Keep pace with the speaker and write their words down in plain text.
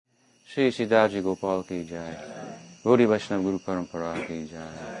Shri Siddhaji Gopal ki jai. Gauri Vaishnava Guru Parampara ki jai.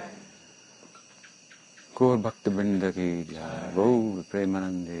 Gaur Bhakta Vrinda ki jai. Gaur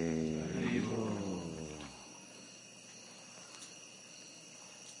Premanande.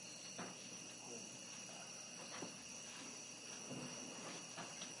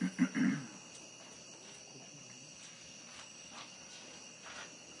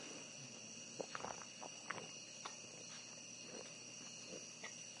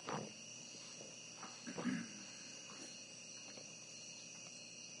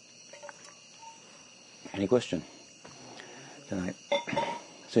 Any question tonight?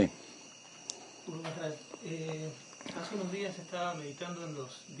 Sí. Hace unos días estaba meditando en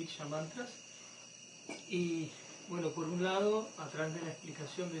los Diksha Mantras y, bueno, por un lado, a través de la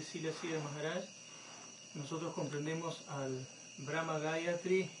explicación de Srila Sridhar Maharaj, nosotros comprendemos al Brahma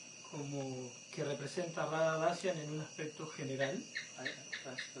Gayatri como que representa a Radha Dasyan en un aspecto general.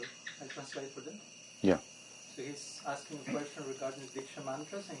 I translate for them. Yeah. So he's asking a question regarding the Diksha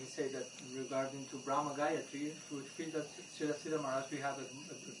mantras, and he said that regarding to Brahma Gayatri, we would feel that Srila Sridhar Maharaj, we have a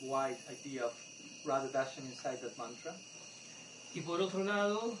wide idea of Radha Dasyan inside that mantra. Y por otro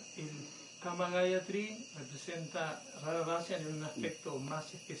lado, el Kama Gayatri representa Radha Dasyan en un aspecto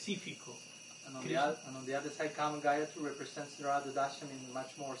más específico. And on the other side, Kama Gayatri represents Radha Dasyan in a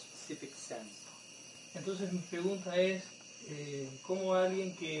much more specific sense. Entonces mi pregunta es, ¿cómo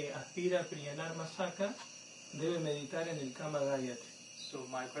alguien que aspira a Priyanarma Saka debe meditar en el Kama Gayatri? So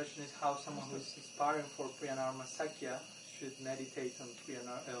my question is how someone who is aspiring for Priyanarma Sakya should meditate on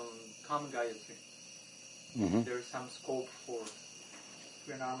Kama Gayatri. Mm-hmm. There is some scope for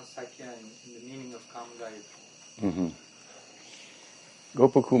Priyanarma Sakya in the meaning of Kama Gayatri. Mm-hmm.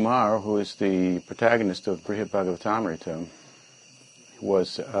 Gopakumar, who is the protagonist of Srimad Bhagavatam,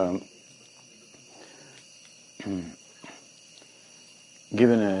 was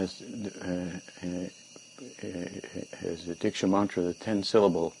given as a Diksha mantra, the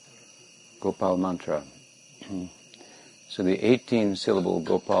 10-syllable Gopal mantra. So the 18-syllable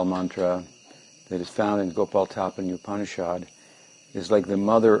Gopal mantra that is found in Gopal Tapani Upanishad is like the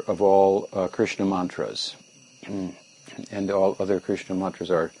mother of all Krishna mantras. And all other Krishna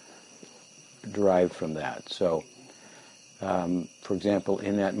mantras are derived from that. So, for example,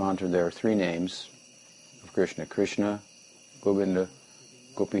 in that mantra there are 3 names of Krishna. Krishna, Govinda,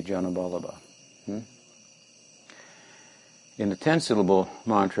 Gopi Jana Vallabha. In the 10-syllable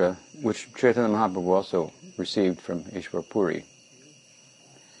mantra, which Chaitanya Mahaprabhu also received from Ishwar Puri,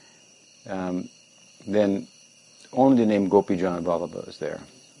 then only the name Gopi Jana Vallabha is there.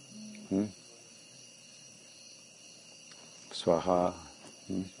 Swaha,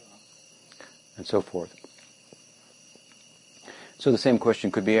 and so forth. So the same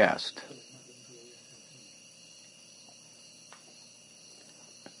question could be asked.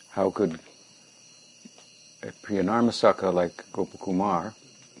 How could a Priyanarmasaka like Gopakumar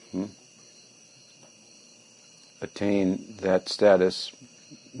attain that status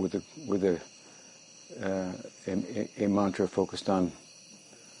with a mantra focused on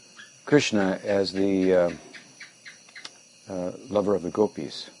Krishna as the lover of the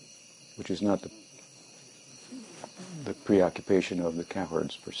gopis, which is not the preoccupation of the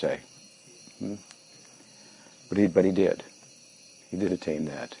cowherds per se. But he did. He did attain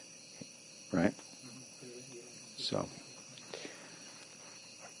that, right?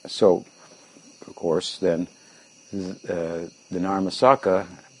 So of course, then the Narmasaka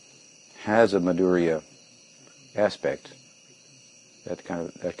has a Madhurya aspect. That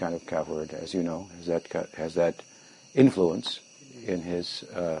kind of cowherd, as you know, has that influence in his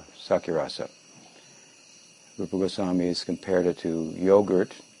Sakyarasa. Rupa Goswami has compared it to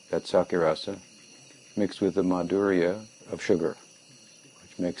yogurt, that Sakyarasa, mixed with the Madhurya of sugar,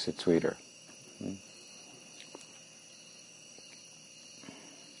 which makes it sweeter.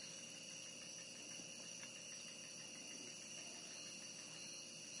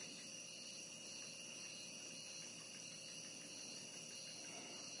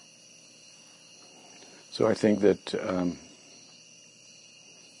 So I think that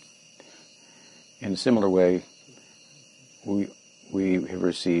in a similar way, we have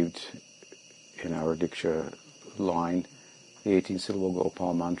received in our Diksha line the 18-syllable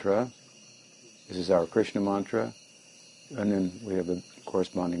Gopal mantra. This is our Krishna mantra, and then we have the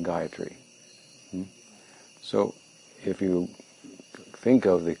corresponding Gayatri. So if you think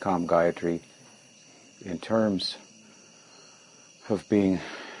of the Kam Gayatri in terms of being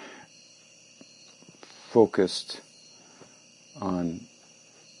focused on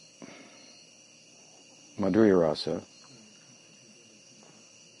Madhurya Rasa,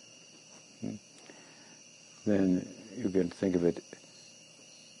 then you can think of it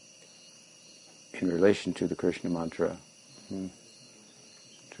in relation to the Krishna mantra,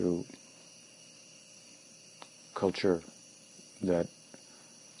 to culture that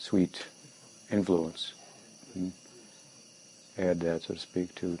sweet influence, add that, so to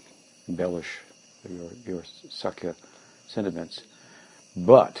speak, to embellish your Sakya sentiments.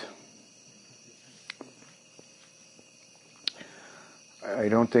 But I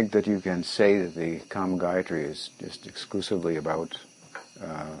don't think that you can say that the Kama Gayatri is just exclusively about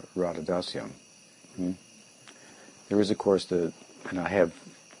Radha Dasyam. There is, of course, and I have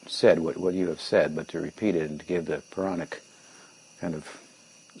said what you have said, but to repeat it and to give the Puranic kind of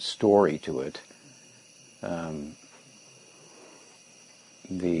story to it, I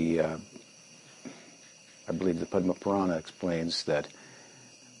believe the Padma Purana explains that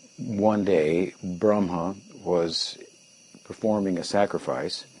one day Brahma was performing a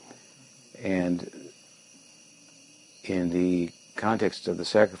sacrifice, and in the context of the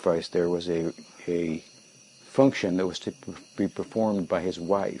sacrifice there was a function that was to be performed by his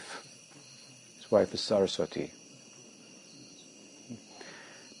wife. His wife is Saraswati.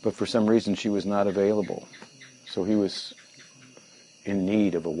 But for some reason she was not available. So he was in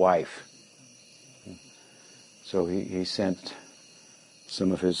need of a wife. So he sent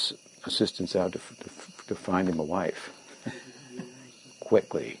some of his assistants out to find him a wife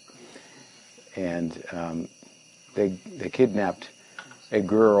quickly. And they kidnapped a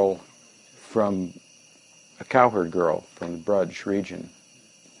cowherd girl from the Braj region.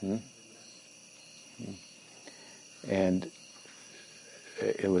 And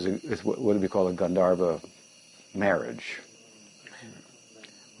it was what would be called a Gandharva marriage.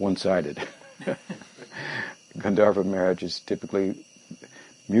 One-sided. Gandharva marriage is typically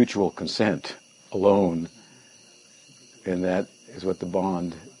mutual consent alone, and that is what the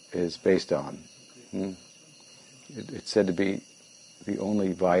bond is based on. It's said to be the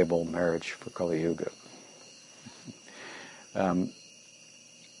only viable marriage for Kali Yuga.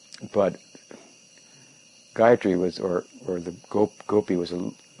 But Gayatri was, or the Gopi was,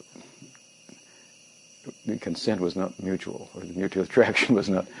 the consent was not mutual, or the mutual attraction was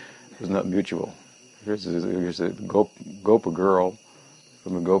not mutual. Here's a Gopa girl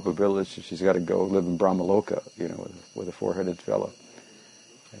from a Gopa village. She's got to go live in Brahmaloka, with a four-headed fellow.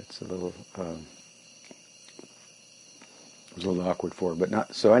 It's a little, it was a little awkward for her, but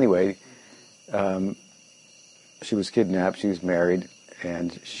not. So anyway, she was kidnapped. She was married,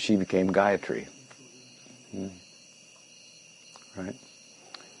 and she became Gayatri. Right?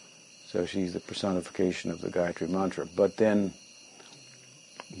 So she's the personification of the Gayatri mantra. But then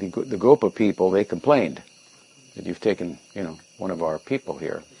the Gopa people, they complained that you've taken, one of our people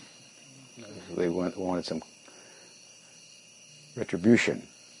here. They wanted some retribution.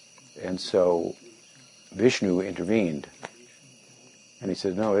 And so Vishnu intervened. And he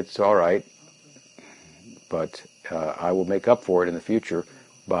said, no, it's all right, but I will make up for it in the future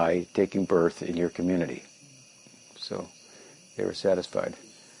by taking birth in your community. So they were satisfied.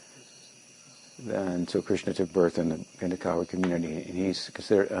 And so Krishna took birth in the cowherd community, and he's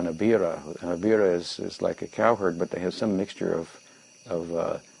considered an Abhira. An Abhira is like a cowherd, but they have some mixture of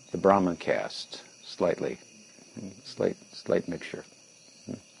the Brahman caste, slight mixture,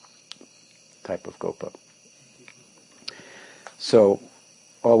 type of Gopa. So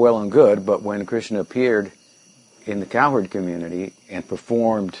all well and good, but when Krishna appeared in the cowherd community and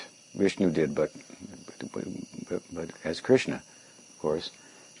performed, Vishnu did, but as Krishna, of course,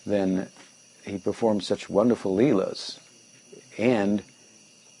 then he performed such wonderful leelas, and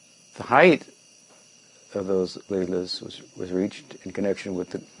the height of those leelas was reached in connection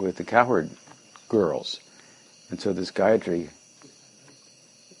with the cowherd girls, and so this Gayatri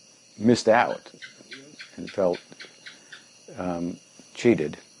missed out and felt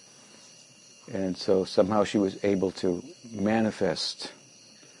cheated, and so somehow she was able to manifest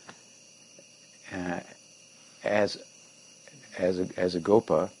as a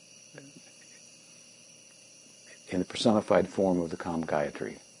Gopa in the personified form of the Kama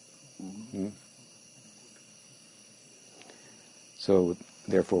Gayatri. So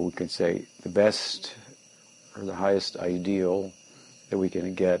therefore we can say the best or the highest ideal that we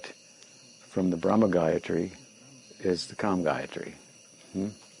can get from the Brahma Gayatri is the Kama Gayatri.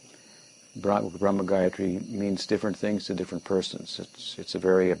 Brahma Gayatri means different things to different persons. It's a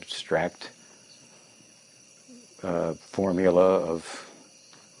very abstract formula of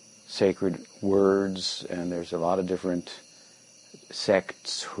sacred words, and there's a lot of different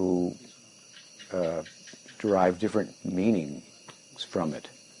sects who derive different meanings from it.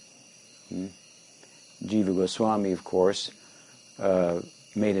 Jiva Goswami, of course,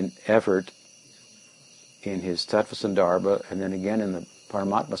 made an effort in his Tattva Sandarbha and then again in the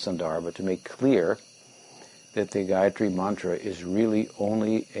Paramatma Sandarbha, to make clear that the Gayatri mantra is really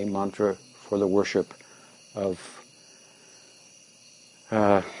only a mantra for the worship of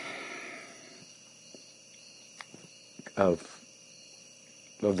the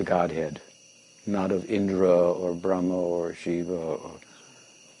Godhead, not of Indra or Brahma or Shiva or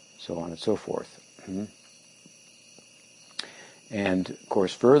so on and so forth. And of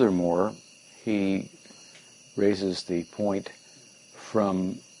course, furthermore, he raises the point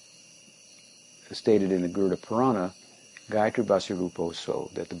from stated in the Garuda Purana, Gayatri Bhasya Rupo So,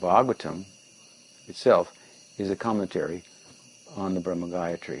 that the Bhagavatam itself is a commentary on the Brahma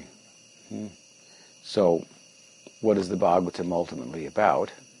Gayatri. So, what is the Bhagavatam ultimately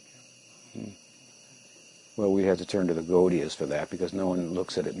about? Well, we have to turn to the Gaudiyas for that, because no one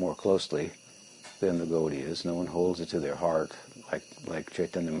looks at it more closely than the Gaudiyas. No one holds it to their heart like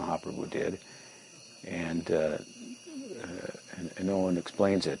Chaitanya Mahaprabhu did, and no one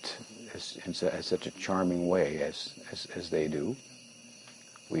explains it in such a charming way as they do.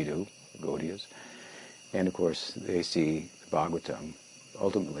 We do, the Gaudiyas. And of course, they see the Bhagavatam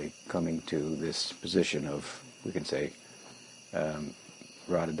ultimately coming to this position of, we can say,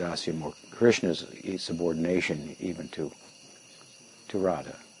 Radha Dasyam, or Krishna's subordination even to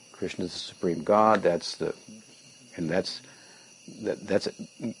Radha. Krishna is the supreme God. That's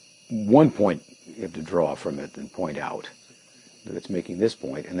one point you have to draw from it and point out that it's making this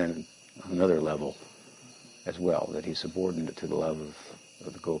point, and then on another level as well, that he's subordinate to the love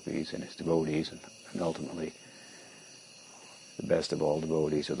of the gopis and his devotees, and ultimately the best of all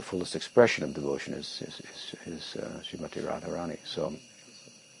devotees, or the fullest expression of devotion, is Srimati Radharani.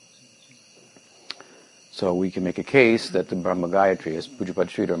 So we can make a case that the Brahma Gayatri, as Pujapad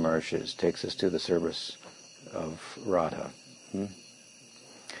Sridhar Maharaj takes us to the service of Radha.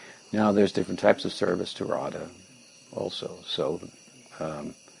 Now there's different types of service to Radha also. So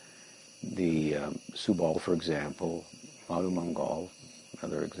the Subal, for example, Madhu Mangal,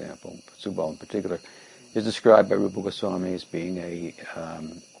 another example, Subal in particular, is described by Rupa Goswami as being a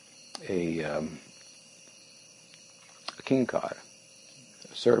kinkar,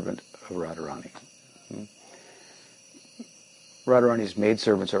 a servant of Radharani. Radharani's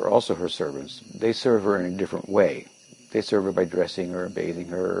maidservants are also her servants. They serve her in a different way. They serve her by dressing her, bathing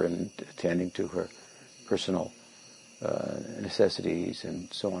her, and attending to her personal necessities,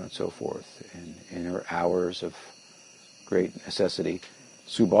 and so on and so forth. In her hours of great necessity,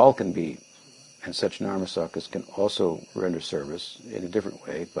 Subal can be, and such Narmasakas can also render service in a different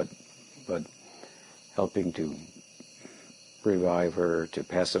way, but helping to revive her, to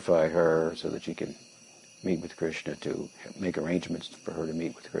pacify her, so that she can meet with Krishna, to make arrangements for her to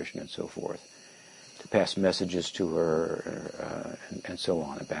meet with Krishna, and so forth, to pass messages to her, and so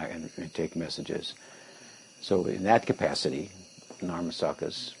on, and back, and take messages. So in that capacity,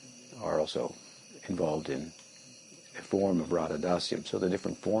 Narmasakas are also involved in a form of Radha Dasyam. So the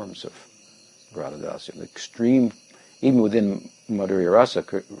different forms of Radha Dasyam. The extreme, even within Madhurya Rasa,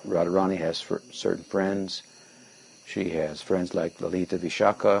 Radharani has certain friends. She has friends like Lalita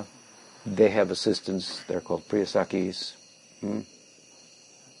Vishaka. They have assistants. They're called Priyasakis. And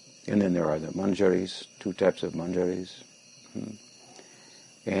then there are the Manjaris, two types of Manjaris.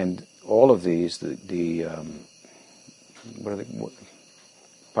 And all of these, what are they?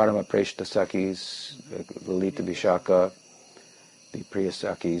 Parama Preshta Sakis, Lalita Vishaka, the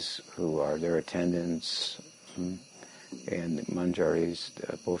Priyasakis, who are their attendants, and the Manjaris,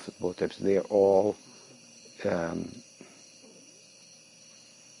 both types. They are all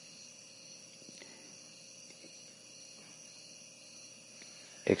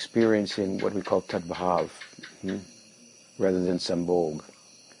experiencing what we call tadbhav, rather than sambhog.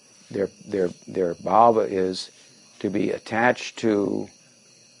 Their bhava is to be attached to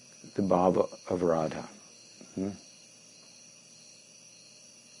the bhava of Radha,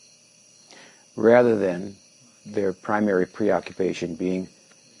 rather than their primary preoccupation being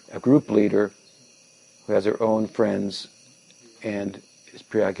a group leader who has her own friends and is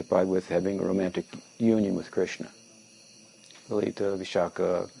preoccupied with having a romantic union with Krishna. Lalita,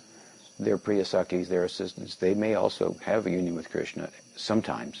 Vishaka, their Priyasakis, their assistants, they may also have a union with Krishna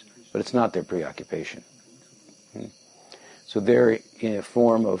sometimes, but it's not their preoccupation. So they're in a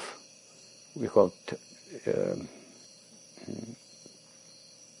form of, we call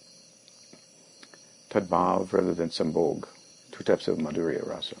tadbhav rather than sambhog, two types of Madhurya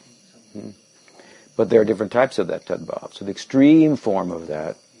Rasa. But there are different types of that tadbhav. So the extreme form of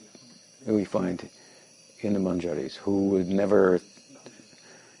that we find in the Manjaris, who would never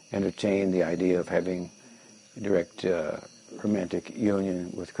entertain the idea of having direct romantic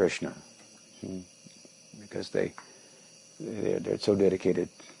union with Krishna, because they they're so dedicated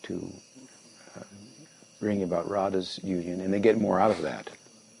to bringing about Radha's union, and they get more out of that.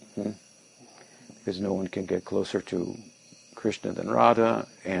 Because no one can get closer to Krishna than Radha,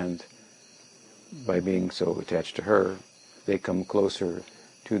 and by being so attached to her, they come closer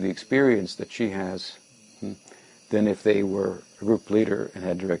to the experience that she has than if they were a group leader and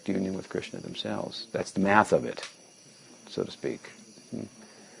had direct union with Krishna themselves. That's the math of it, so to speak.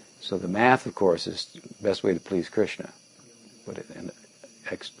 So the math, of course, is the best way to please Krishna. But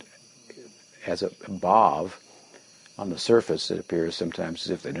as a bhav, on the surface, it appears sometimes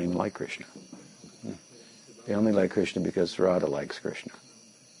as if they don't even like Krishna. They only like Krishna because Radha likes Krishna.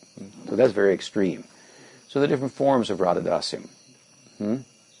 So that's very extreme. So the different forms of Radha Dasyam. And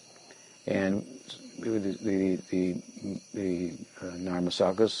the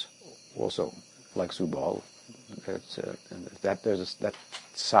Narmasakas also like Subal. There's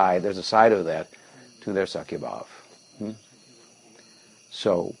a side of that to their Sakyabhav.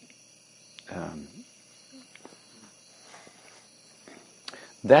 So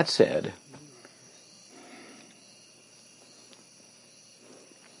that said,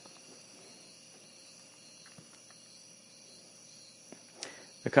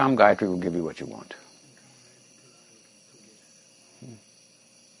 the Kam Gayatri will give you what you want.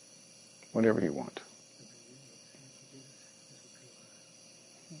 Whatever you want.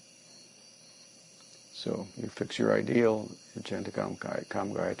 So you fix your ideal, you chant the Kam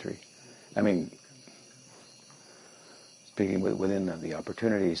Gayatri. I mean, speaking within the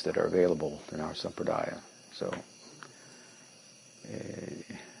opportunities that are available in our sampradaya. So,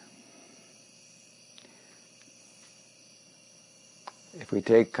 if we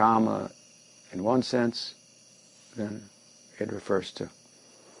take kama in one sense, then it refers to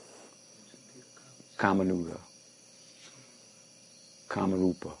kamanuga,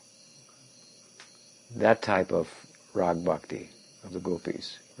 kamarupa. That type of rag bhakti of the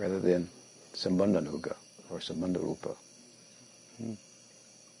gopis, rather than sambandhanuga or sambandharupa.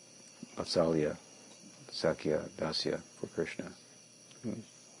 Vatsalya, Sakya, Dasya for Krishna.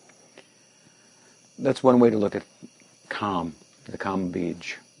 That's one way to look at Kam, the Kam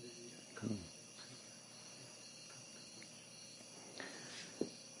Bij.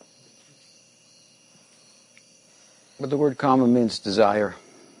 But the word Kama means desire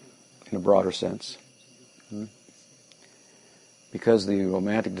in a broader sense. Because the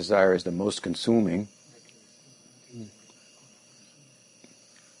romantic desire is the most consuming,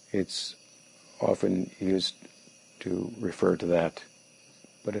 it's often used to refer to that,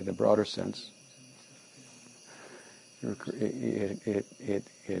 but in a broader sense,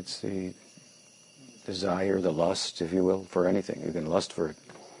 it's the desire, the lust, if you will, for anything. You can lust for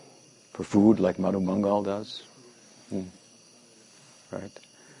food like Madhu Mangal does, right? It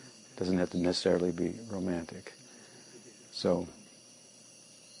doesn't have to necessarily be romantic. So,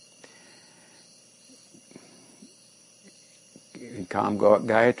 in Kam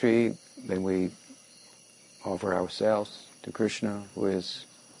Gayatri, then we offer ourselves to Krishna, who is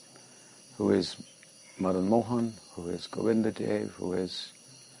Madan Mohan, who is Govinda Dev, who is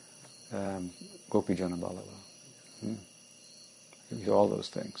Gopi Jana Ballava. All those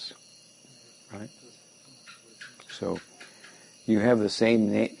things, right? So you have the same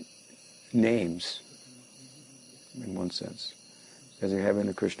names, in one sense, as you have in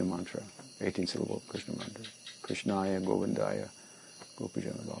the Krishna mantra, 18-syllable Krishna mantra. Krishnaya, Govindaya, Gopi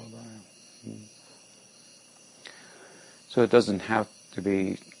Jana Ballavaya. So it doesn't have to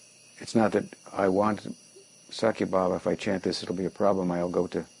be, it's not that I want Sakyabhava, if I chant this it'll be a problem, I'll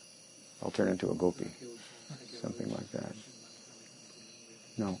turn into a gopi. Something like that.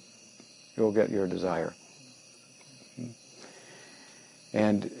 No. You'll get your desire.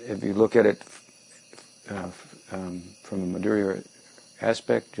 And if you look at it from a Madhurya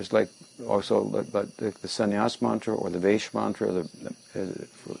aspect, just like also but the sannyas mantra or the Vaish mantra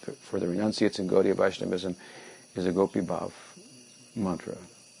for the renunciates in Gaudiya Vaishnavism is a Gopi Bhav mantra,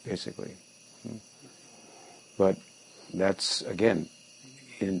 basically. But that's, again,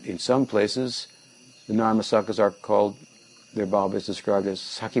 in some places, the Narmasakas are called, their bhav is described as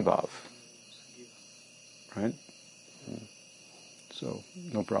Sakhi Bhav. Right? So,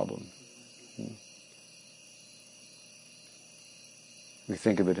 no problem. We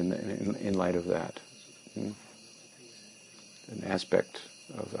think of it in light of that. An aspect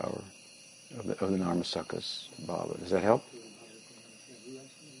of the Narmasakas bhava. Does that help?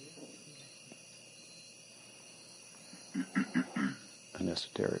 An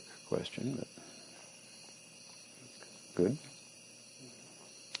esoteric question, but good.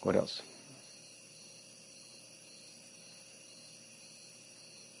 What else?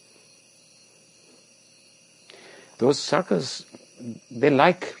 those sakas, they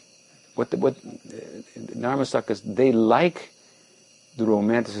like what Dharma sakas, they like the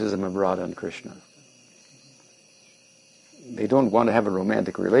romanticism of Radha and Krishna. They don't want to have a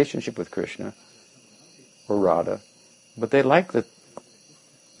romantic relationship with Krishna or Radha, but they like that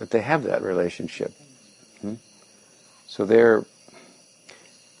they have that relationship. So there's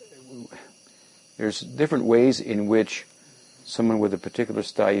different ways in which someone with a particular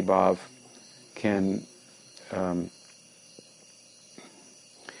sthayi bhav can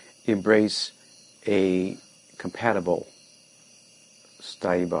embrace a compatible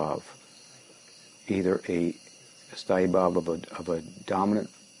sthayi bhav, either a sthayi bhav of a dominant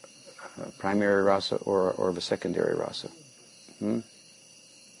primary rasa or of a secondary rasa.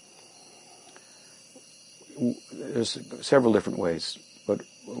 There's several different ways, but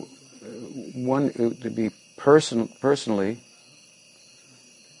one to be personally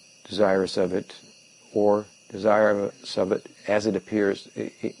desirous of it, or desirous of it as it appears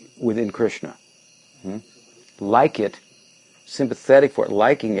within Krishna. Like it, sympathetic for it,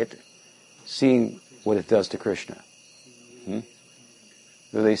 liking it, seeing what it does to Krishna.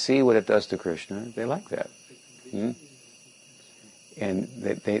 So they see what it does to Krishna, they like that. And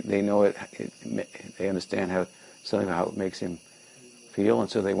they know it, they understand how it makes him feel, and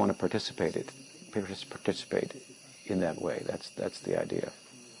so they want to participate in that way. That's the idea.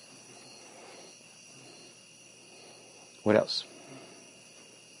 What else?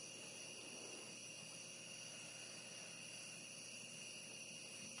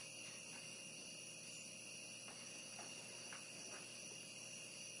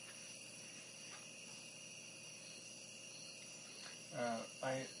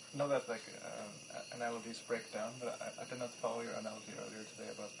 I know that analogies break down, but I did not follow your analogy earlier today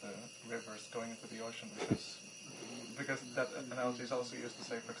about the rivers going into the ocean, because that analogy is also used to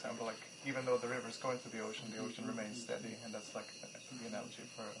say, for example, like even though the rivers go into the ocean remains steady, and that's like the analogy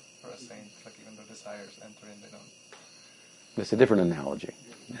for a saint. Like even though desires enter in, they don't. It's a different analogy.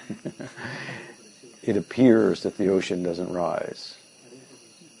 It appears that the ocean doesn't rise,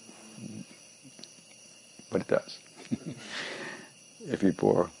 but it does. If you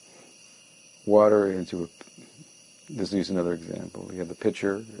pour water into let's use another example. You have the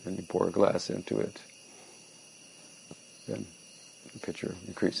pitcher, and you pour a glass into it, then the pitcher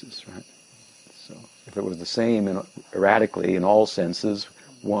increases, right? So if it was the same erratically in all senses,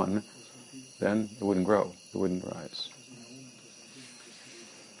 one, then it wouldn't grow, it wouldn't rise.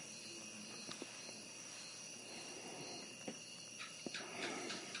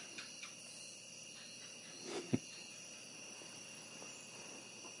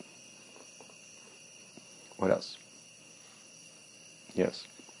 What else? Yes.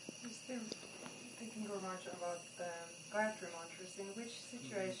 I'm still thinking, Gurmaj, about the Gayatri mantras. In which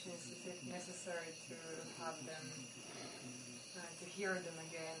situations is it necessary to have them, to hear them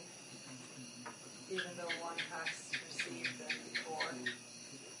again, even though one has received them before from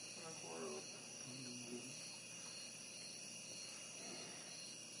a guru?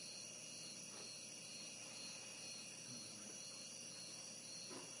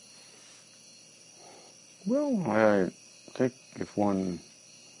 Well, I think if one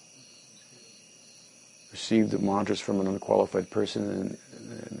received the mantras from an unqualified person and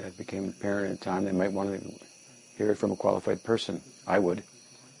that became apparent in time, they might want to hear it from a qualified person. I would.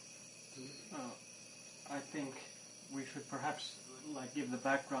 I think we should perhaps give the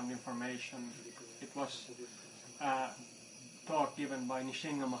background information. It was a talk given by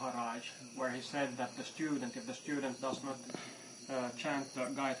Nishinga Maharaj, where he said that if the student does not chant the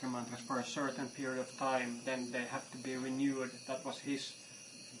Gayatri mantras for a certain period of time, then they have to be renewed. That was his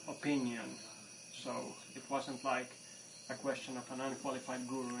opinion. So it wasn't like a question of an unqualified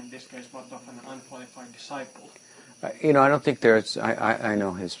guru in this case, but of an unqualified disciple. I don't think there's... I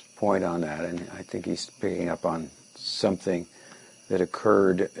know his point on that, and I think he's picking up on something that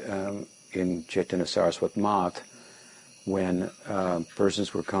occurred in Chaitanya Saraswat Math when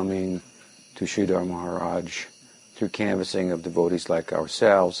persons were coming to Sridhar Maharaj through canvassing of devotees like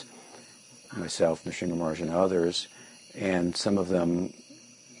ourselves, myself, Nishinga Maharaj, and others, and some of them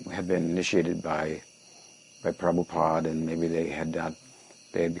had been initiated by Prabhupada, and maybe they had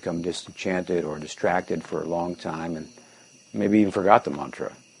become disenchanted or distracted for a long time, and maybe even forgot the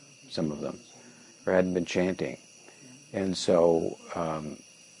mantra, some of them, or hadn't been chanting. And so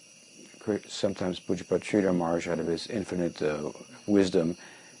sometimes Pujapad Sridhar Maharaj, out of his infinite wisdom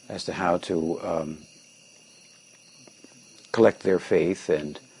as to how to collect their faith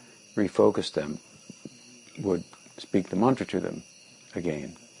and refocus them, would speak the mantra to them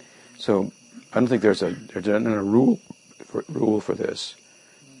again. So I don't think there's a rule for this,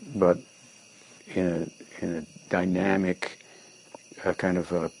 but in a dynamic kind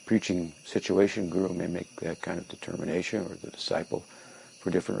of preaching situation guru may make that kind of determination, or the disciple,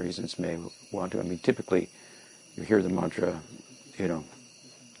 for different reasons, may want to. I mean, typically, you hear the mantra,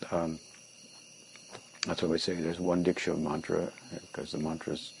 that's what we say. There's one Diksha mantra, because the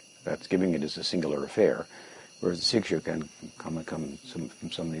mantras that's giving it is a singular affair, whereas the Siksha can come from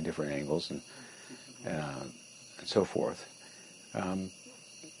so many different angles and so forth.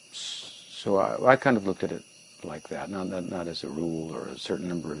 So I kind of looked at it like that, not as a rule or a certain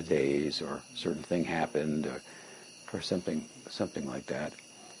number of days or a certain thing happened or something like that.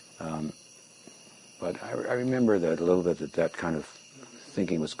 But I remember that a little bit that kind of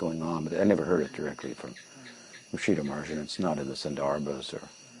thinking was going on, but I never heard it directly from Sridhar Maharaj, and it's not in the Sandarbhas or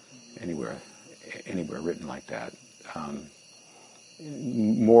anywhere written like that.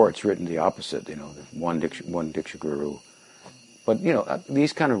 More, it's written the opposite. The one Diksha Guru. But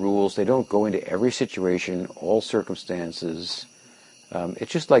these kind of rules, they don't go into every situation, all circumstances.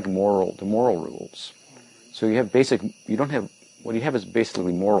 It's just like the moral rules. So what you have is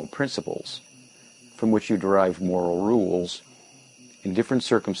basically moral principles from which you derive moral rules in different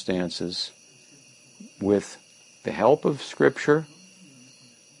circumstances with the help of Scripture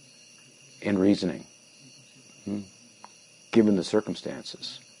and reasoning, given the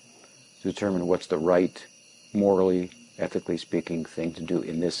circumstances, to determine what's the right, morally, ethically speaking, thing to do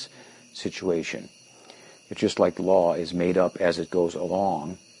in this situation. It's just like law is made up as it goes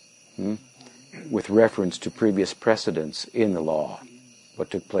along, with reference to previous precedents in the law. What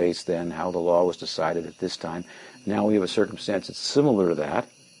took place then, how the law was decided at this time. Now we have a circumstance that's similar to that,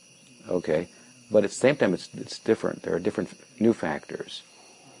 okay, but at the same time it's different. There are different new factors.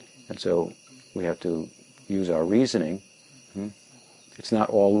 And so we have to use our reasoning. It's not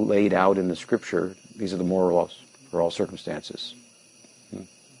all laid out in the Scripture. These are the moral laws for all circumstances.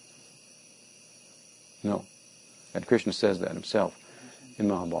 No. And Krishna says that himself in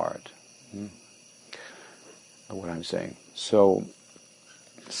Mahabharata. What I'm saying. So,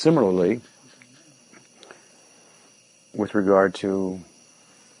 similarly, with regard to,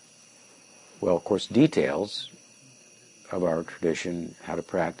 well, of course, details of our tradition, how to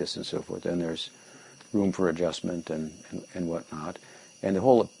practice and so forth, then there's room for adjustment and whatnot. And the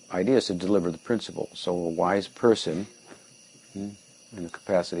whole idea is to deliver the principle. So a wise person, in the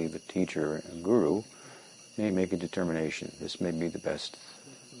capacity of a teacher and guru, may make a determination. This may be the best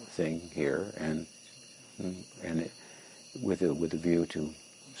thing here, and with a view to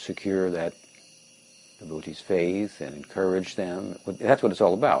secure that devotee's faith and encourage them. That's what it's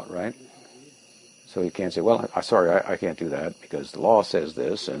all about, right? So you can't say, well, I can't do that because the law says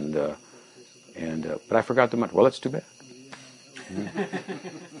this, but I forgot the mantra. Well, that's too bad.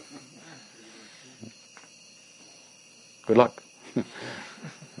 Good luck.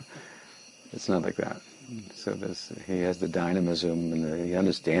 It's not like that. So he has the dynamism, and he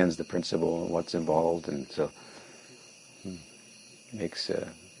understands the principle and what's involved, and so makes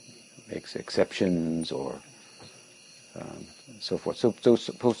exceptions or so forth. So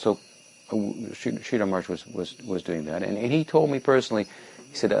Sridhar Maharaj was doing that, and he told me personally.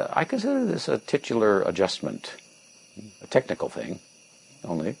 He said, "I consider this a titular adjustment, a technical thing,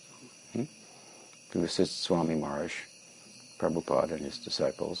 only, to assist Swami Maharaj, Prabhupada, and his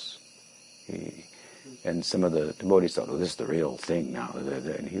disciples." And some of the devotees thought, "Oh, this is the real thing now."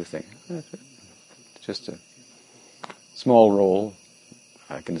 And he was thinking, "It's just a small role.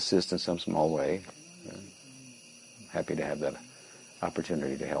 I can assist in some small way. I'm happy to have that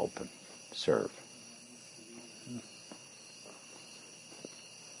opportunity to help and serve."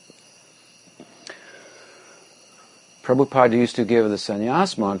 Prabhupada used to give the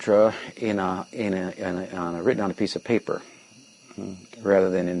sannyas mantra written on a piece of paper, rather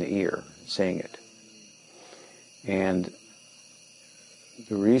than in the ear, saying it. And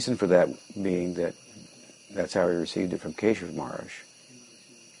the reason for that being that that's how he received it from Keshav Maharaj.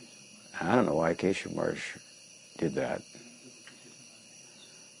 I don't know why Keshav Maharaj did that.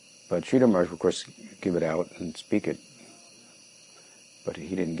 But Sridhar Maharaj, of course, give it out and speak it. But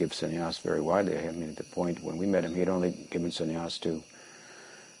he didn't give sannyas very widely. I mean, at the point when we met him, he had only given sannyas to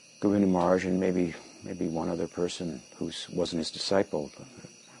Govinda Maharaj and maybe one other person who wasn't his disciple.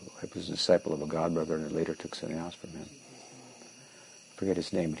 He was a disciple of a godbrother and later took sannyas from him. I forget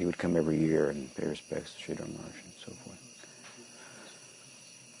his name, but he would come every year and pay respects to Sridhar Maharaj and so forth.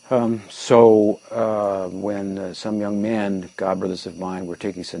 When some young men, godbrothers of mine, were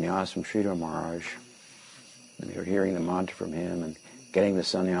taking sannyas from Sridhar Maharaj, and they were hearing the mantra from him and getting the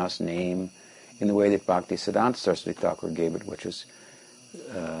sannyas name in the way that Bhakti Siddhanta Saraswati Thakur gave it, which is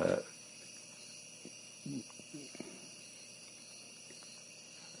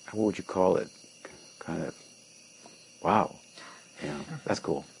what would you call it? Kind of wow, that's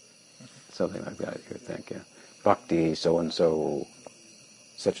cool. Something like that, you would think, Bhakti, so-and-so,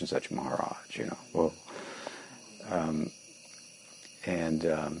 such and such Maharaj, whoa. I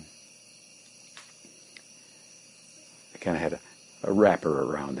kind of had a wrapper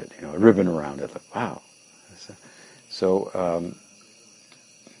around it, a ribbon around it, like, wow. So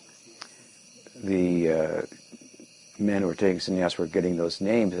the men who were taking sannyas were getting those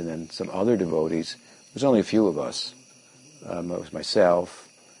names, and then some other devotees. There was only a few of us. It was myself.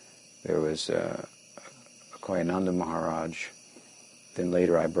 There was Koyananda Maharaj. Then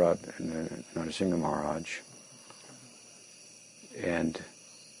later I brought Narasimha Maharaj and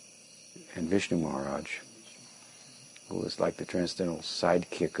Vishnu Maharaj, who was like the transcendental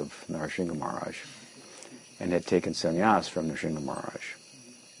sidekick of Narasimha Maharaj, and had taken sannyas from Narasimha Maharaj.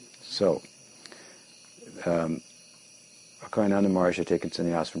 So, Koyananda Maharaj had taken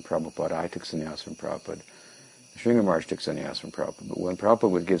sannyas from Prabhupada. I took sannyas from Prabhupada. Narasimha Maharaj took sannyas from Prabhupada. But when Prabhupada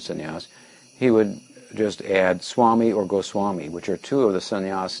would give sannyas, he would just add Swami or Goswami, which are two of the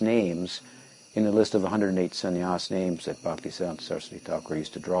sannyas names in the list of 108 sannyas names that Bhaktisiddhanta Saraswati Thakur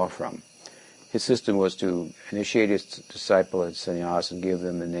used to draw from. His system was to initiate his disciple as sannyas and give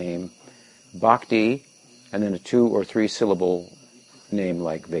them the name Bhakti, and then a 2 or 3 syllable name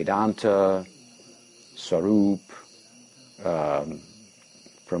like Vedanta, Sarup,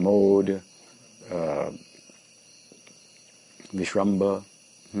 Pramod, Vishramba,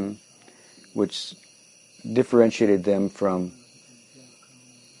 which differentiated them from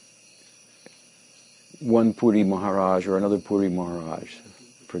one Puri Maharaj or another Puri Maharaj,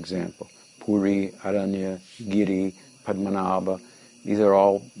 for example. Puri, Aranya, Giri, Padmanabha. These are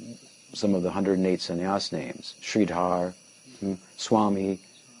all some of the 108 sannyas names. Sridhar, Swami,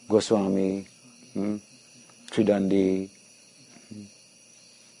 Goswami, Tridandi, and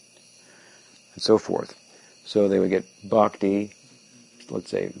so forth. So they would get Bhakti, let's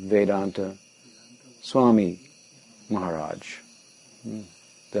say Vedanta, Swami Maharaj.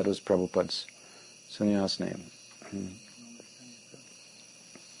 That was Prabhupada's sannyas name.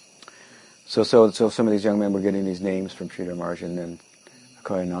 So some of these young men were getting these names from Sridhar Maharaj, and then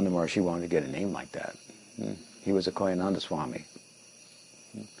Koyananda Maharaj, he wanted to get a name like that. He was a Koyananda Swami.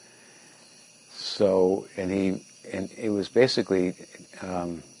 So, and it was basically,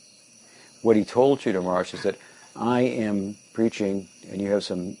 what he told Sridhar Maharaj is that I am preaching, and you have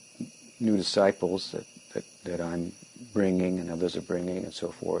some new disciples that I'm bringing, and others are bringing, and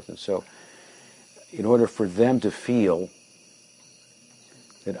so forth. And so, in order for them to feel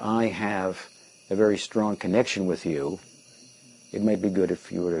that I have a very strong connection with you, it might be good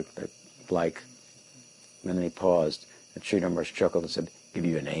if you were to, and then he paused, and Sridhar Maharaj chuckled and said, give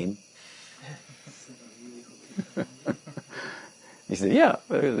you a name? He said, yeah,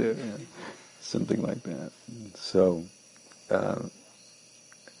 something like that. So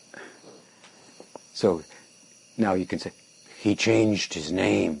now you can say, he changed his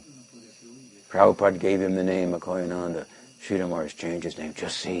name. Prabhupada gave him the name of Koyananda. Sridhar Maharaj changed his name.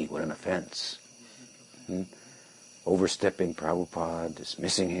 Just see, what an offense. Overstepping Prabhupada,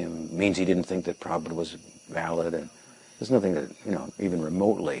 dismissing him, means he didn't think that Prabhupada was valid. And there's nothing that, even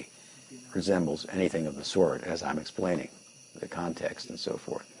remotely resembles anything of the sort, as I'm explaining the context and so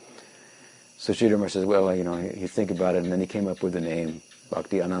forth. So Sridhar Maharaj says, well, you think about it, and then he came up with the name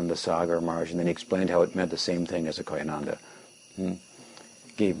Bhakti Ananda Sagar Maharaj, and then he explained how it meant the same thing as a Koyananda.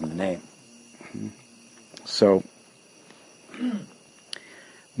 Gave him the name. So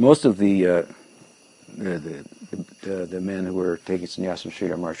most of the men who were taking sannyas from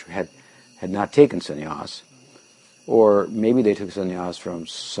Sridhar Maharaj had not taken sannyas, or maybe they took sannyas from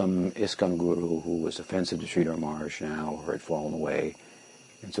some ISKCON guru who was offensive to Sridhar Maharaj now, or had fallen away,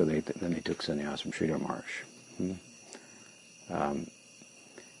 and so then they took sannyas from Sridhar Maharaj.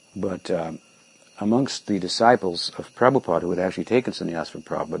 But amongst the disciples of Prabhupada who had actually taken sannyas from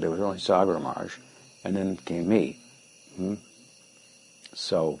Prabhupada, there was only Sagar Maharaj, and then came me.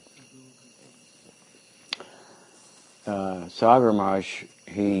 So Sagar Maharaj,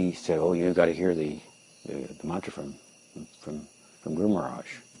 he said, "Oh, you've got to hear the mantra from Guru Maharaj."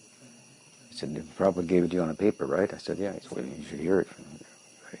 He said, "Prabhupada gave it to you on a paper, right?" I said, "Yeah." He said, "Well, you should hear it."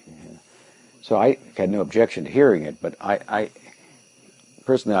 So I had no objection to hearing it, but I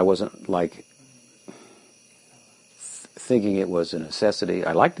personally, I wasn't thinking it was a necessity.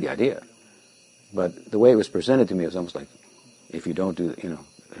 I liked the idea, but the way it was presented to me was almost like, if you don't do,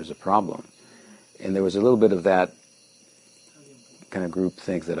 there's a problem. And there was a little bit of that kind of group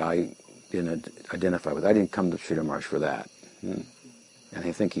think that I didn't identify with. I didn't come to Sridhar Maharaj for that. And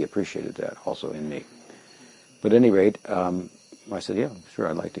I think he appreciated that also in me. But at any rate, I said, yeah, sure,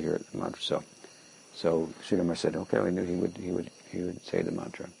 I'd like to hear it. So So Sridhar Maharaj said, okay, I knew he would say the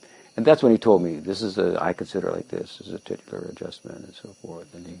mantra. And that's when he told me, I consider like this is a titular adjustment and so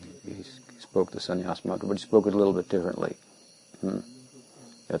forth. And he spoke the sannyas mantra, but he spoke it a little bit differently.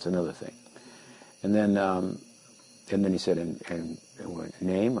 That's another thing. And then he said, and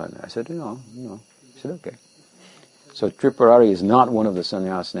name? And I said, no. He said, okay. So Tripurari is not one of the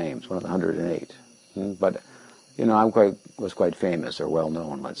sannyas names, one of the 108. But, I was quite famous, or well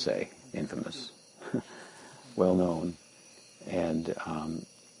known, let's say, infamous, well known. And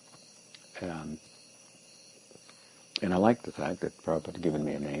I liked the fact that Prabhupada had given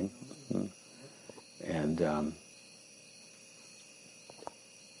me a name.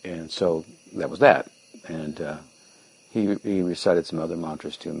 And so that was that. And he recited some other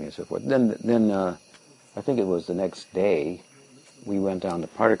mantras to me and so forth. Then I think it was the next day, we went down to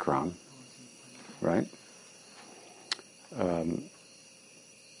Parikram, right?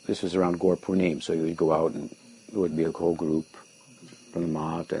 This was around Gaur Purnim, so you would go out and it would be a whole group from the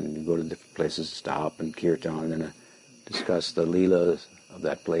mat, and you go to different places, stop and kirtan, and then discuss the leelas of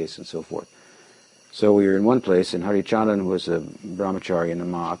that place and so forth. So we were in one place, and Harichandan was a brahmachari in the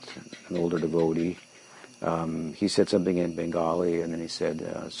mat, an older devotee. He said something in Bengali, and then he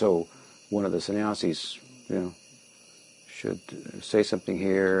said, so one of the sannyasis, should say something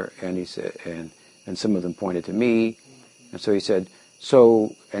here, and he said, and some of them pointed to me, and so he said,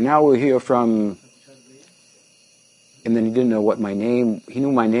 and now we'll hear from, and then he didn't know what my name, he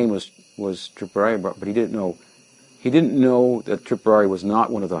knew my name was Tripurari, but he didn't know that Tripurari was not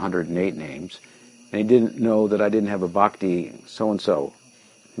one of the 108 names, and he didn't know that I didn't have a bhakti so-and-so.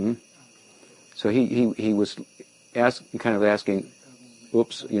 So he was asking,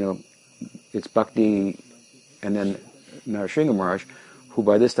 oops, it's bhakti, and then Narasingha Maharaj, who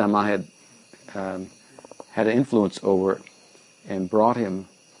by this time I had had an influence over, and brought him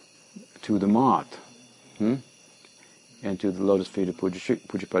to the mat, and to the lotus feet of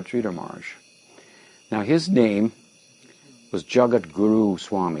Pujapad Sridhar Maharaj. Now his name was Jagat Guru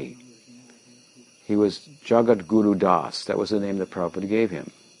Swami. He was Jagat Guru Das. That was the name that Prabhupada gave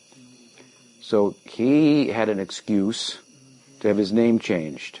him. So he had an excuse to have his name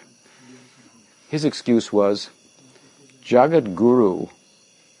changed. His excuse was, Jagat Guru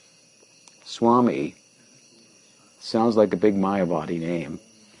Swami sounds like a big Mayavadi name.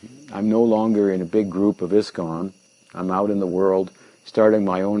 I'm no longer in a big group of ISKCON. I'm out in the world starting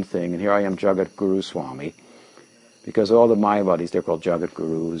my own thing, and here I am, Jagat Guru Swami. Because all the Mayavadis, they're called Jagat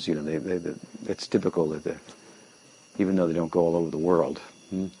Gurus. It's typical that even though they don't go all over the world.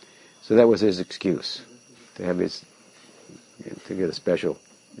 So that was his excuse, to get a special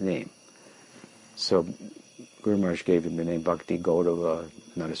name. So Guru Maharaj gave him the name Bhakti Gaurava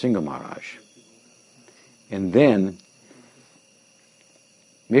Narasingha Maharaj. And then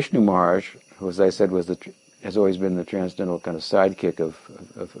Vishnu Maharaj, who, as I said, has always been the transcendental kind of sidekick of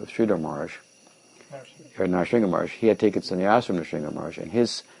Sridhar Maharaj, or Narasingha Maharaj. He had taken sannyas from Narasingha Maharaj, and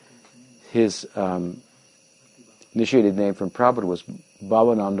his initiated name from Prabhupada was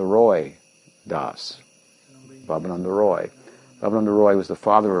Bhavananda Roy Das. Bhavananda Roy. Bhavananda Roy was the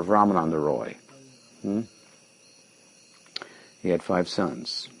father of Ramananda Roy. He had 5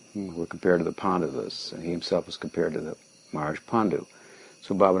 sons who were compared to the Pandavas, and he himself was compared to the Maharaj Pandu.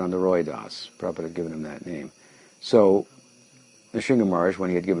 So Bhavananda Roy Das, Prabhupada had given him that name. So Narasingha Maharaj, when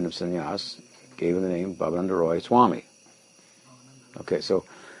he had given him sannyas, gave him the name Bhavananda Roy Swami. Okay, so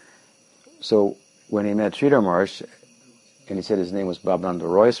when he met Sridhar Maharaj, and he said his name was Bhavananda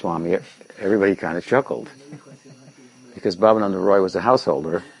Roy Swami, everybody kind of chuckled. Because Bhavananda Roy was a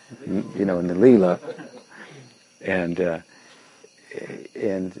householder, in the Leela. And the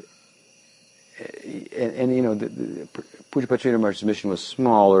Pujapad Sridhar Maharaj's mission was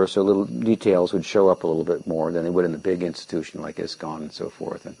smaller, so little details would show up a little bit more than they would in the big institution like ISKCON and so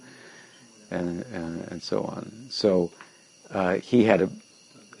forth, and so on. So he had an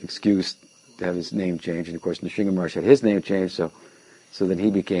excuse to have his name changed, and of course Narasingha Maharaj had his name changed, so then he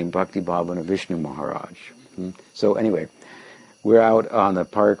became Bhakti Bhavana Vishnu Maharaj. So anyway, we're out on the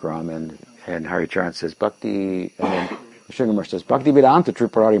Parikram, and Haricharan says Bhakti, and then Narasingha Maharaj says Bhakti Vedanta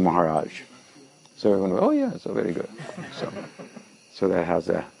Tripurari Maharaj. So everyone went, oh yeah, so very good. So that's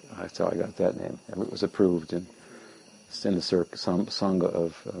how I got that name. And it was approved in the Sangha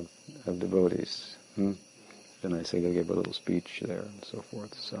of devotees. Then I say I gave a little speech there and so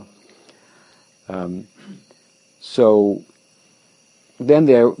forth. So then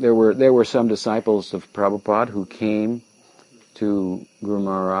there were some disciples of Prabhupada who came to Guru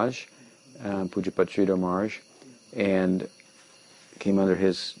Maharaj, Pujapad Sridhar Maharaj, and came under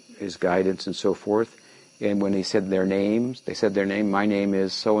his guidance and so forth. And when they said their names, my name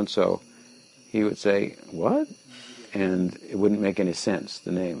is so-and-so, he would say, "What?" And it wouldn't make any sense,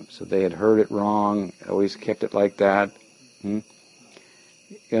 the name. So they had heard it wrong, always kept it like that. You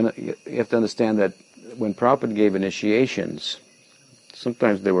have to understand that when Prabhupada gave initiations,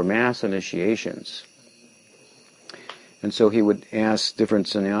 sometimes there were mass initiations. And so he would ask different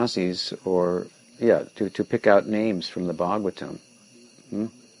sannyasis to pick out names from the Bhagavatam.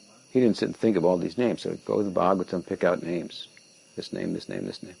 He didn't sit and think of all these names. So he'd go to the Bhagavatam, pick out names. This name, this name,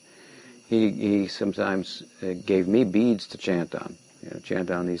 this name. He sometimes gave me beads to chant on.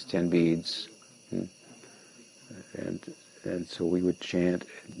 Chant on these 10 beads. And so we would chant,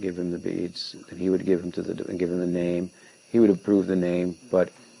 give him the beads, and he would give him the name. He would approve the name,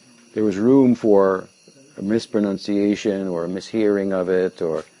 but there was room for a mispronunciation or a mishearing of it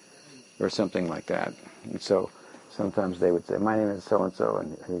or something like that. And so sometimes they would say, "My name is so-and-so,"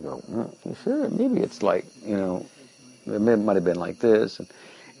 and he'd go, "You sure? Maybe it's like, it might have been like this."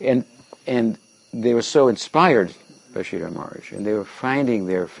 And they were so inspired by Sridhar Maharaj, and they were finding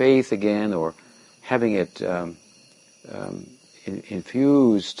their faith again, or having it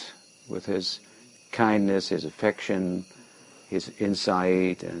infused with his kindness, his affection, his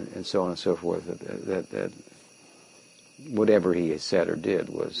insight, and so on and so forth. That whatever he had said or did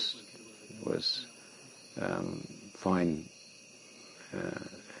was fine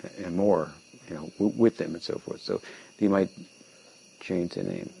and more, with them and so forth. So he might change the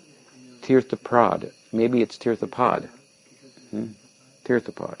name. Tirthaprad. Maybe it's Tirthapad.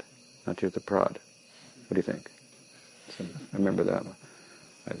 Tirthapad, not Tirthaprad. What do you think? So, I remember that one.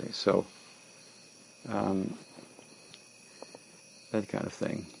 I think so. That kind of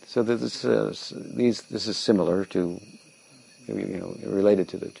thing. So this is similar to, related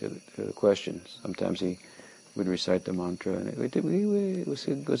to the question. Sometimes he would recite the mantra, and it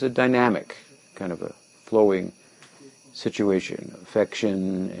was a dynamic kind of a flowing situation,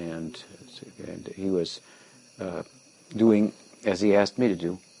 affection, and he was doing, as he asked me to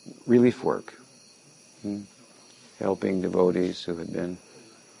do, relief work, helping devotees who had been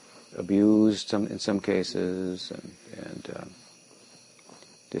abused in some cases and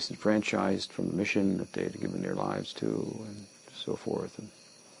disenfranchised from the mission that they had given their lives to, and so forth,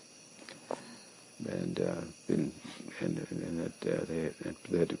 that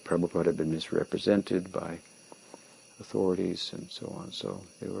Prabhupada had been misrepresented by authorities and so on. So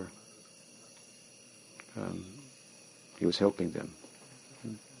they were. He was helping them,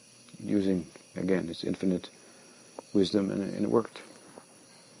 using again his infinite wisdom, and it worked.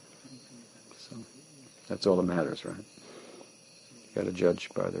 So that's all that matters, right? You got to judge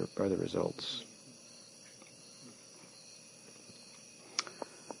by the results.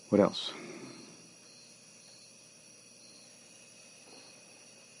 What else?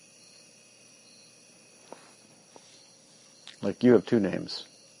 Like you have two names,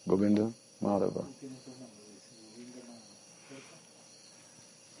 Govinda, Madhava.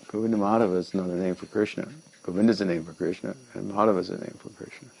 Govinda Madhava is another name for Krishna. Govinda is a name for Krishna, and Madhava is a name for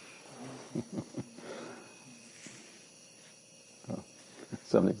Krishna.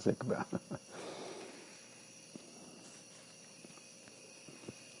 Something to think about.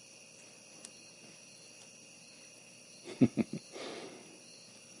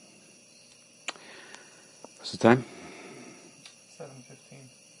 What's the time? 7:15.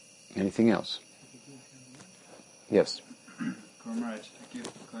 Anything else? Yes. Maharaj, I keep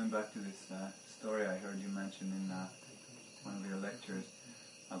going back to this story I heard you mention in one of your lectures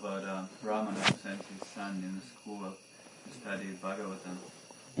about Ramana who sent his son in the school to study Bhagavatam.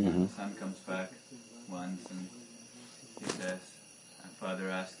 Mm-hmm. The son comes back once and he says, father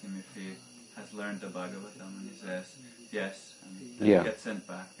asks him if he has learned the Bhagavatam, and he says yes, and then he gets sent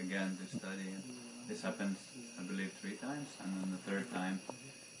back again to study. And this happens, I believe, 3 times, and then the 3rd time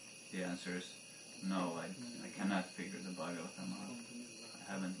he answers, "No, I cannot figure the Bhagavatam out. I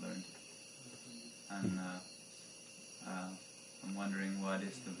haven't learned it." And I'm wondering, what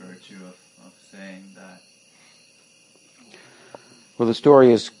is the virtue of saying that? Well, the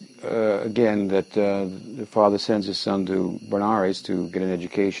story is, again, that the father sends his son to Benares to get an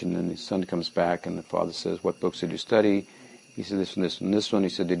education, and his son comes back, and the father says, "What books did you study?" He said, "This one, this one, this one." He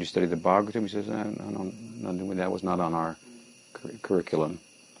said, "Did you study the Bhagavatam?" He says, "No, that was not on our curriculum."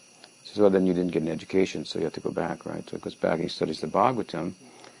 He says, "Well, then you didn't get an education, so you have to go back, right?" So he goes back and he studies the Bhagavatam,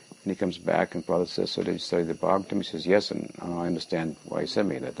 and he comes back, and father says, "So did you study the Bhagavatam?" He says, "Yes, and I understand why he sent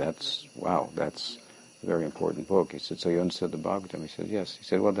me that. That's a very important book." He said, "So you understood the Bhagavatam?" He said, "Yes." He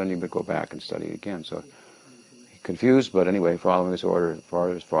said, "Well, then you would go back and study it again." So he confused, but anyway, following his order of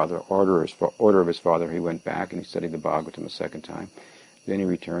his father, he went back and he studied the Bhagavatam a 2nd time. Then he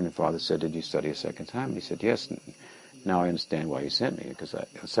returned, and father said, "Did you study a 2nd time?" And he said, "Yes." now I understand why you sent me, because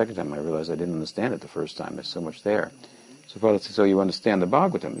the second time I realized I didn't understand it the first time. There's so much there. So Father said, so you understand the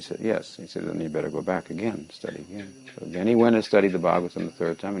Bhagavatam? He said, yes. He said, then you better go back again, study again. So then he went and studied the Bhagavatam the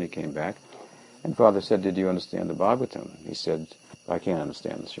third time, and he came back. And Father said, did you understand the Bhagavatam? He said, I can't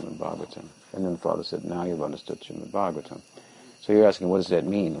understand the Srimad Bhagavatam. And then Father said, now you've understood Srimad Bhagavatam. So you're asking, what does that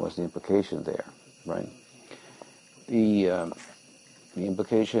mean? What's the implication there, right? The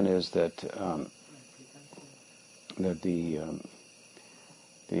implication is that the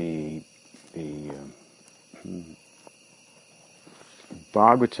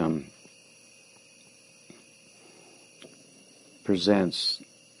Bhagavatam presents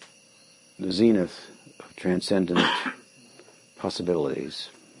the zenith of transcendent possibilities,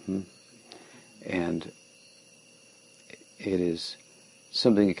 and it is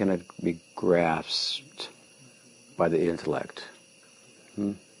something that cannot be grasped by the intellect.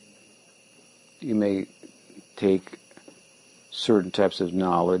 You may take certain types of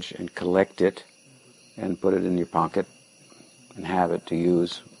knowledge and collect it and put it in your pocket and have it to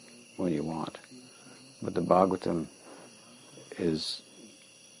use when you want. But the Bhagavatam is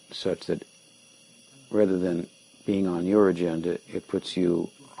such that rather than being on your agenda, it puts you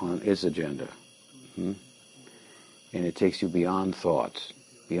on its agenda. And it takes you beyond thought,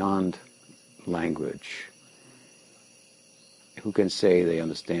 beyond language. Who can say they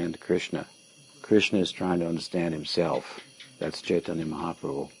understand Krishna? Krishna is trying to understand himself. That's Chaitanya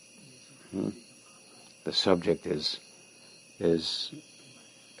Mahaprabhu. The subject is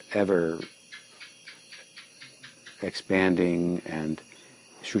ever expanding, and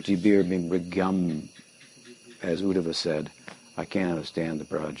Shruti-bir Mrigyam, as Uddhava said, I can't understand the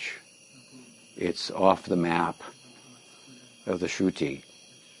Braj. It's off the map of the Shruti.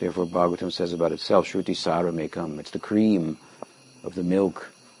 Therefore Bhagavatam says about itself, Shruti Sara Mekam. It's the cream of the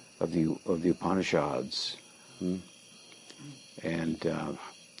milk of the Upanishads. And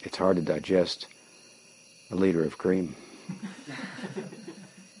it's hard to digest a liter of cream.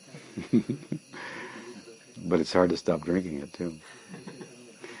 But it's hard to stop drinking it too.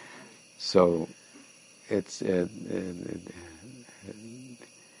 So it's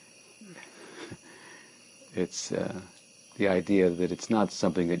the idea that it's not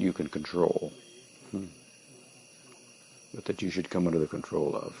something that you can control, but that you should come under the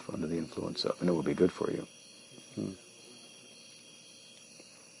control of, under the influence of, and it will be good for you.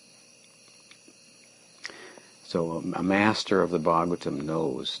 So a master of the Bhagavatam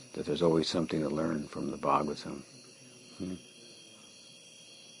knows that there's always something to learn from the Bhagavatam.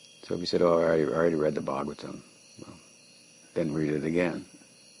 So if you said, oh, I already read the Bhagavatam, well, then read it again.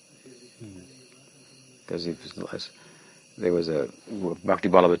 Because there was a Bhakti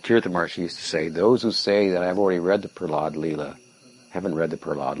Ballabha Tirtha Maharshi used to say, those who say that I've already read the Prahlad Leela haven't read the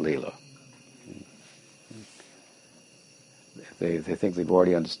Prahlad Leela. They think they've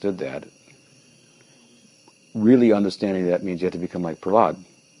already understood that. Really understanding that means you have to become like Prahlad.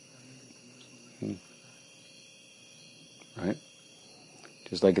 Right?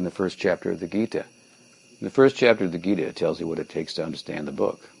 Just like in the first chapter of the Gita. In the first chapter of the Gita, it tells you what it takes to understand the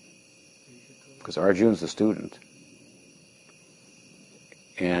book. Because Arjuna's the student.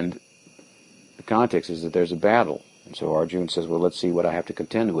 And the context is that there's a battle. And so Arjuna says, well, let's see what I have to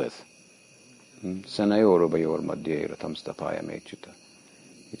contend with. Sanayor madhye ratam stapaya mechuta.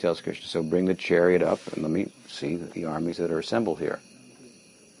 He tells Krishna, so bring the chariot up and let me see the armies that are assembled here.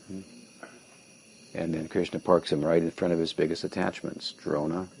 And then Krishna parks him right in front of his biggest attachments,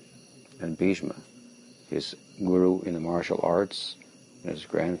 Drona and Bhishma, his guru in the martial arts, and his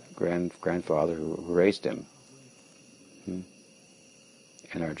grandfather who raised him.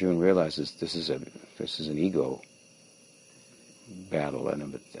 And Arjuna realizes this is an ego battle and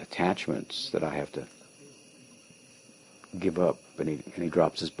of attachments that I have to give up, and he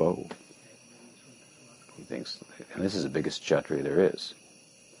drops his bow. He thinks, and this is the biggest Kshatriya there is.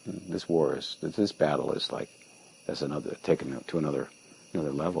 This battle is like, that's another, taken to another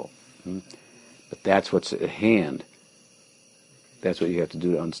level. But that's what's at hand. That's what you have to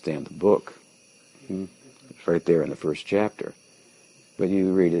do to understand the book. It's right there in the first chapter. But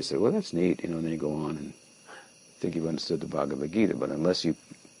you read it and say, well, that's neat, and then you go on and think you've understood the Bhagavad Gita. But unless you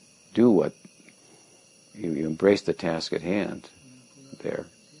do what you embrace the task at hand there,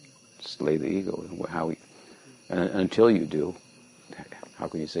 slay the ego, until you do, how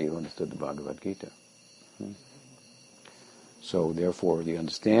can you say you understood the Bhagavad Gita? So therefore the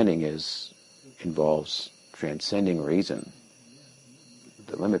understanding involves transcending reason,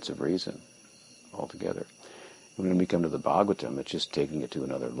 the limits of reason altogether. When we come to the Bhagavatam, it's just taking it to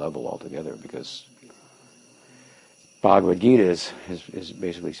another level altogether, because Bhagavad Gita is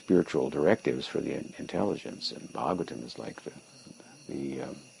basically spiritual directives for the intelligence, and Bhagavatam is like the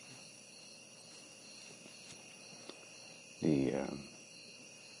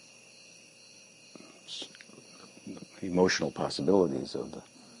emotional possibilities of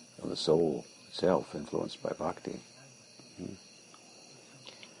the soul itself, influenced by bhakti.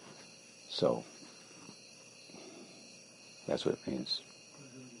 So that's what it means.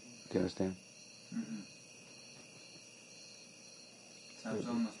 Do you understand? Mm-hmm. Sounds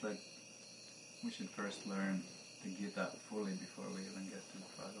almost like we should first learn the Gita fully before we even get to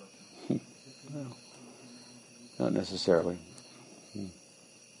Bhagavatam. No, not necessarily.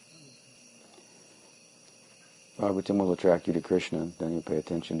 Bhagavatam will attract you to Krishna, then you pay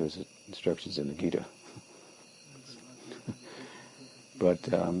attention to his instructions in the Gita. But,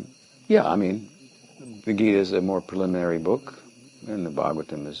 the Gita is a more preliminary book, and the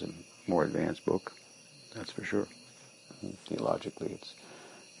Bhagavatam is a more advanced book, that's for sure. Theologically, it's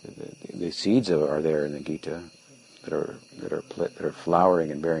the seeds are there in the Gita that are flowering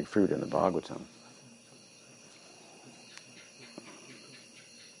and bearing fruit in the Bhagavatam.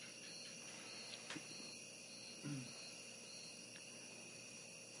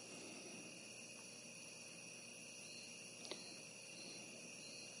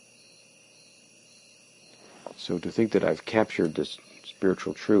 So to think that I've captured this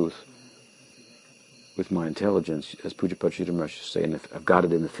spiritual truth with my intelligence, as Pujapad Sridhar Maharaj used to say, and I've got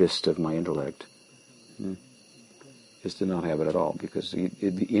it in the fist of my intellect, is to not have it at all, because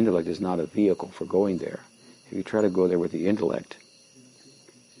the intellect is not a vehicle for going there. If you try to go there with the intellect,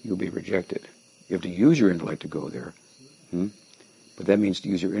 you'll be rejected. You have to use your intellect to go there, but that means to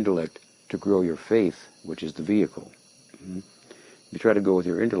use your intellect to grow your faith, which is the vehicle. If you try to go with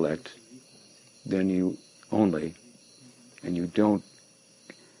your intellect, then you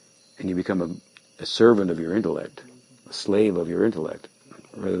become a servant of your intellect, a slave of your intellect,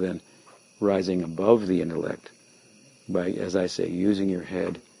 rather than rising above the intellect by, as I say, using your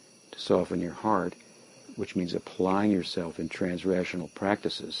head to soften your heart, which means applying yourself in transrational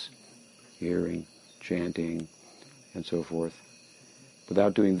practices, hearing, chanting, and so forth.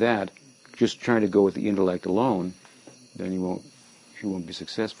 Without doing that, just trying to go with the intellect alone, then you won't be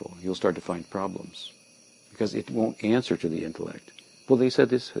successful. You'll start to find problems, because it won't answer to the intellect. Well, they said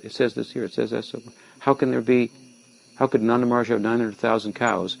this, it says this here, it says that. So how could Nanda Maharaj have 900,000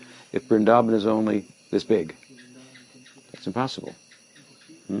 cows if Vrindavan is only this big? It's impossible.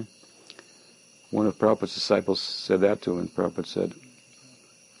 One of Prabhupada's disciples said that to him, and Prabhupada said,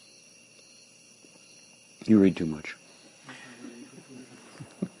 "You read too much."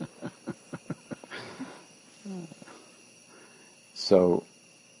 So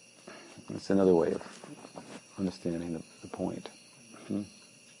that's another way of understanding the point.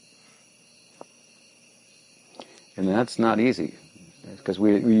 And that's not easy, because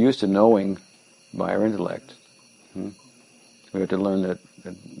we're used to knowing by our intellect. We have to learn that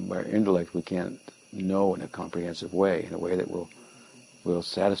by our intellect we can't know in a comprehensive way, in a way that will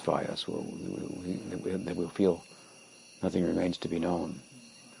satisfy us, that we'll feel nothing remains to be known.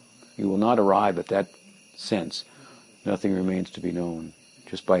 You will not arrive at that sense, nothing remains to be known,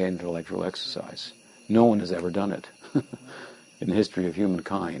 just by intellectual exercise. No one has ever done it in the history of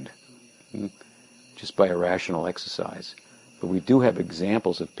humankind, just by a rational exercise. But we do have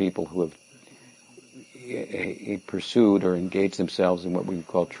examples of people who have pursued or engaged themselves in what we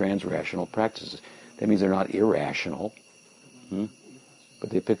call transrational practices. That means they're not irrational, but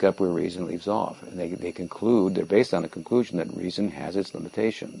they pick up where reason leaves off. And they conclude, they're based on a conclusion that reason has its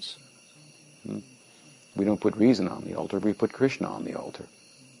limitations. We don't put reason on the altar, we put Krishna on the altar.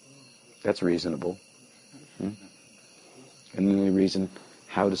 That's reasonable. And then they reason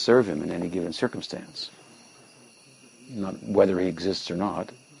how to serve him in any given circumstance. Not whether he exists or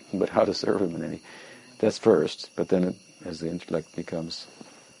not, but how to serve him in any. That's first, but then as the intellect becomes,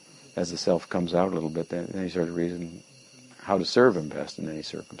 as the self comes out a little bit, then you start to reason how to serve him best in any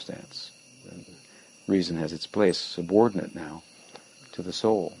circumstance. And reason has its place, subordinate now, to the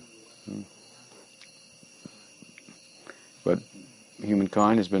soul. But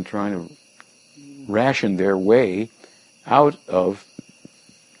humankind has been trying to ration their way out of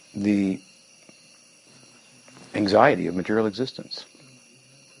the anxiety of material existence.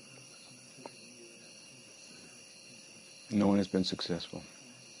 No one has been successful.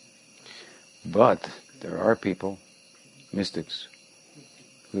 But there are people, mystics,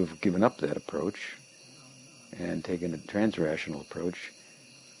 who have given up that approach and taken a transrational approach,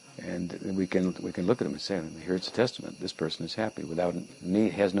 and we can look at them and say, here it's a testament. This person is happy without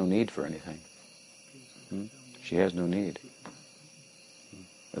need, has no need for anything. She has no need.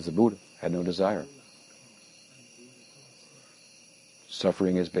 As the Buddha had no desire.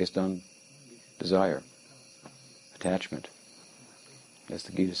 suffering is based on desire, attachment, as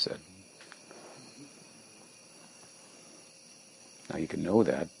the Gita said. Now you can know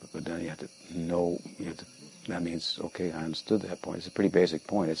that, but then you have to know, that means, okay, I understood that point. It's a pretty basic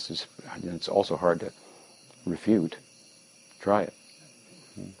point. It's also hard to refute. Try it.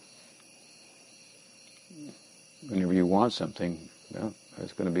 Whenever you want something, well,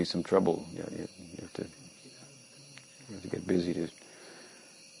 there's going to be some trouble. You have to get busy to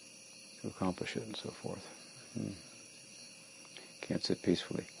accomplish it and so forth. Can't sit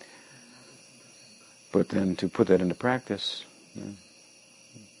peacefully. But then to put that into practice,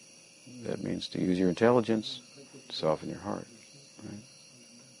 that means to use your intelligence to soften your heart. Right?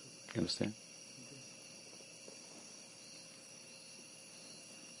 You understand?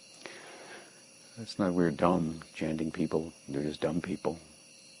 It's not we're dumb, chanting people. They're just dumb people.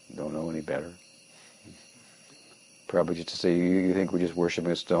 Don't know any better. Probably just to say, you think we're just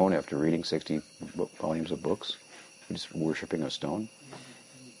worshipping a stone after reading 60 volumes of books? We're just worshipping a stone?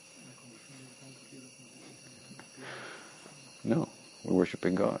 No, we're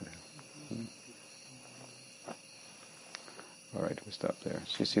worshipping God. All right, we'll stop there.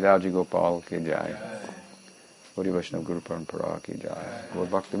 Shri Siddhaji Gopal ki jai. Gauri Vaishnava Guru Parampara ki jai. Gaur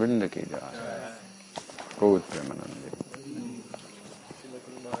Bhakta Vrinda ki jai. Gaur Premanande.